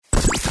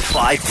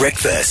5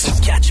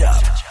 Breakfast. Catch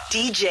up.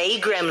 DJ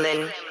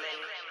Gremlin.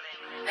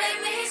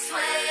 Make me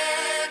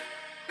sweat,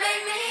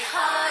 make me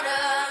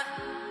harder,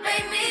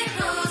 make me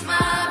lose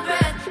my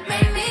breath,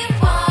 make me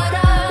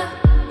water,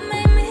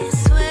 make me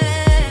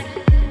sweat,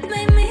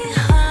 make me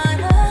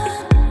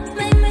harder,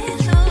 make me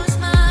lose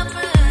my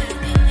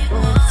breath, make me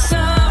water. So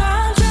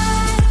I'll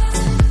drive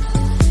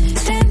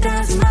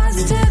 10,000 miles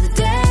into the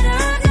dead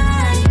of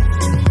night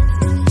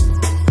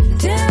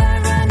till I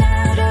run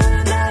out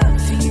of love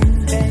for you,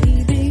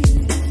 baby.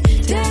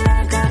 Till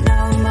I got no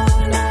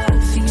more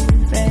love for you,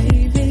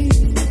 baby.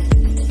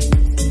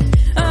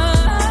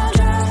 I'll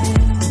drive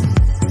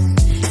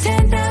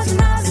 10,000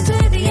 miles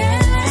into the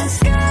endless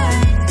sky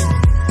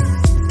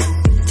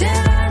till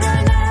I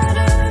run out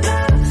of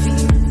love for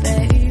you,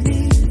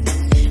 baby.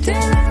 Till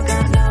I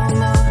got no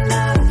more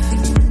love for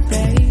you,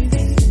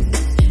 baby.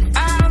 I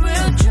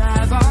will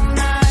drive all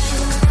night.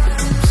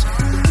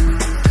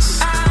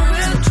 I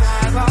will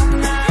drive all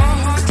night. Your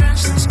heart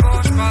drenched and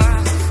scorched by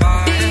the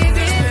fire. Leave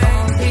it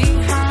all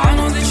behind. I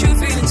know that you're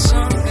feeling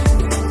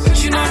something, but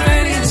you're not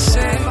ready to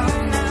say.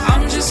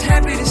 I'm just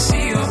happy to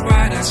see your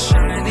bright eyes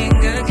shining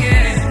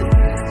again.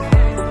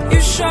 You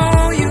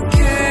show you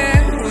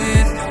care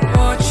with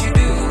what you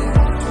do.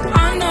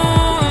 I know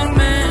I'm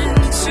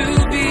meant to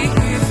be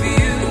here for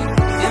you.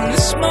 In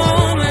this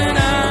moment,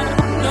 I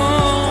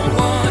know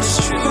what is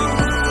true.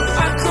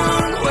 I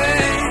can't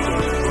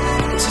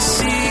wait to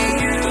see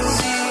you.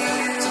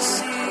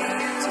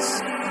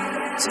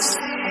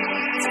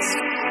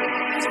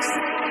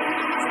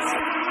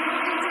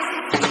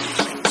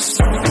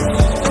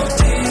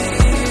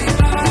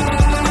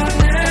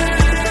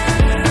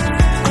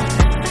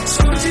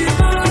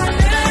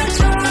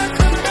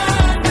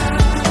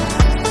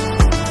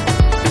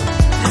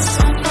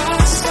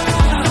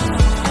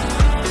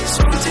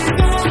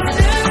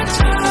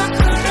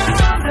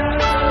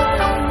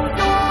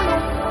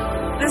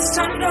 It's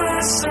time to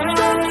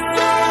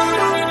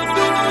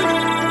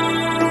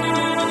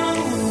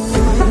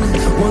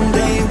One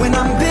day when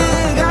I'm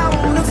big, I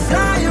wanna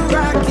fly a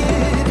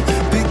rocket.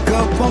 Pick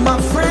up all my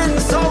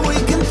friends so we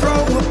can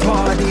throw a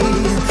party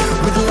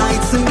with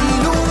lights and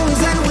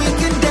balloons, and we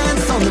can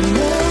dance on the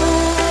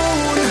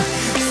moon.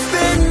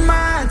 Spend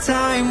my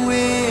time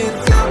with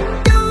you,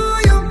 you,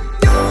 you,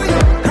 you, you.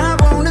 I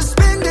wanna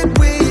spend it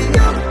with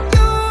you,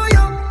 you,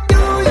 you,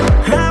 you, you.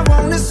 I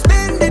wanna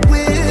spend it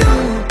with you,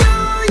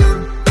 you, you,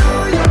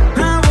 you, you.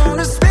 I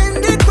wanna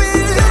spend it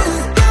with you, you,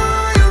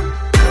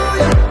 you, you,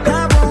 you.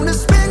 I wanna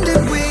spend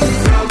it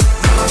with you.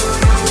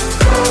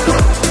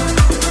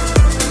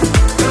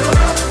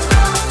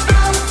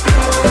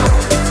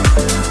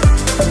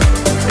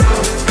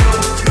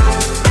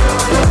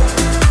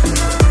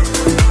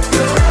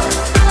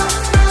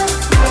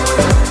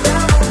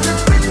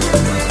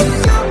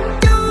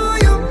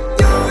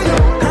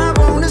 I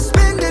wanna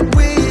spend it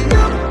with you.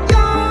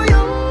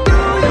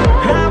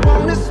 I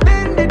wanna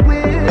spend it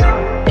with you.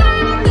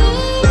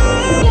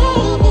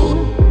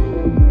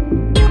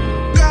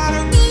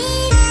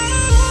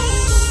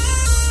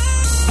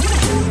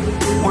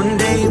 One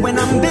day when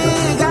I'm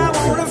big, I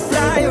wanna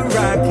fly a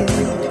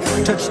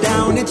rocket. Touch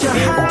down at your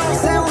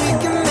house and we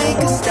can make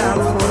a stop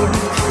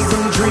for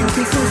some drink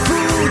and some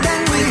food,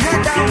 then we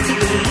head out to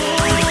the moon.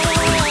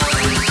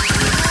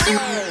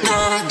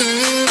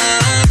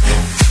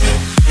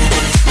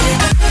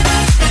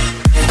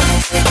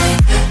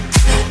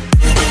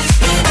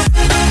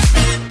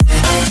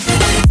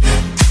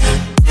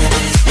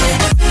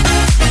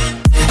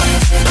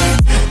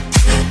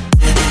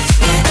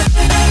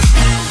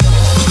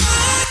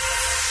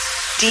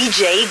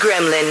 DJ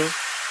Gremlin.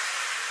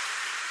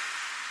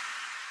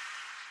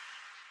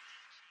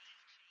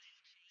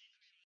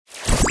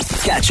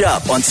 Catch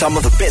up on some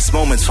of the best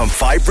moments from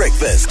 5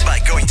 Breakfast by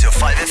going to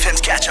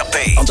 5FM's catch up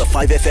page on the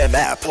 5FM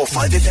app or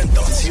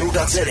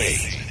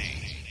 5FM.co.za.